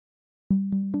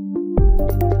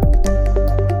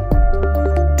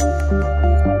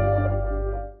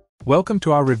Welcome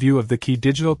to our review of the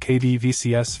Digital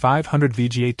KD-VCS500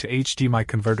 VGA to HDMI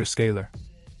converter scaler.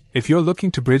 If you're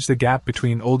looking to bridge the gap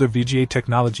between older VGA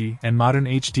technology and modern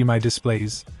HDMI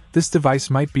displays, this device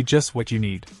might be just what you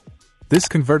need. This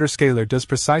converter scaler does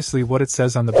precisely what it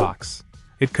says on the box.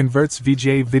 It converts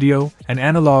VGA video and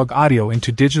analog audio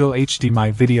into digital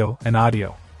HDMI video and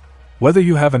audio. Whether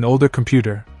you have an older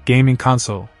computer, gaming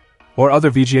console, or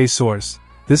other VGA source,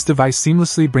 this device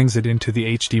seamlessly brings it into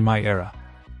the HDMI era.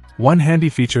 One handy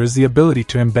feature is the ability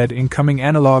to embed incoming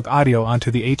analog audio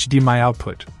onto the HDMI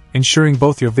output, ensuring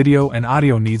both your video and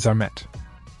audio needs are met.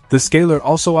 The scaler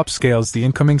also upscales the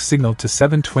incoming signal to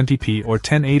 720p or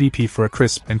 1080p for a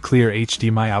crisp and clear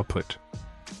HDMI output.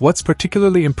 What's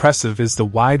particularly impressive is the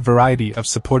wide variety of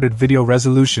supported video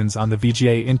resolutions on the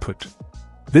VGA input.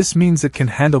 This means it can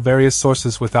handle various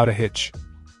sources without a hitch.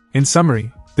 In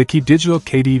summary, the Digital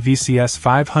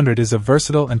KD-VCS500 is a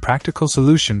versatile and practical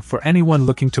solution for anyone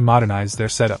looking to modernize their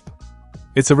setup.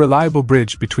 It's a reliable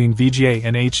bridge between VGA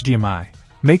and HDMI,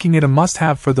 making it a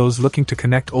must-have for those looking to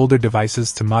connect older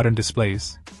devices to modern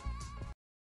displays.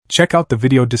 Check out the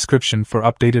video description for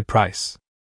updated price.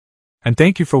 And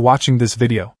thank you for watching this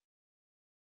video.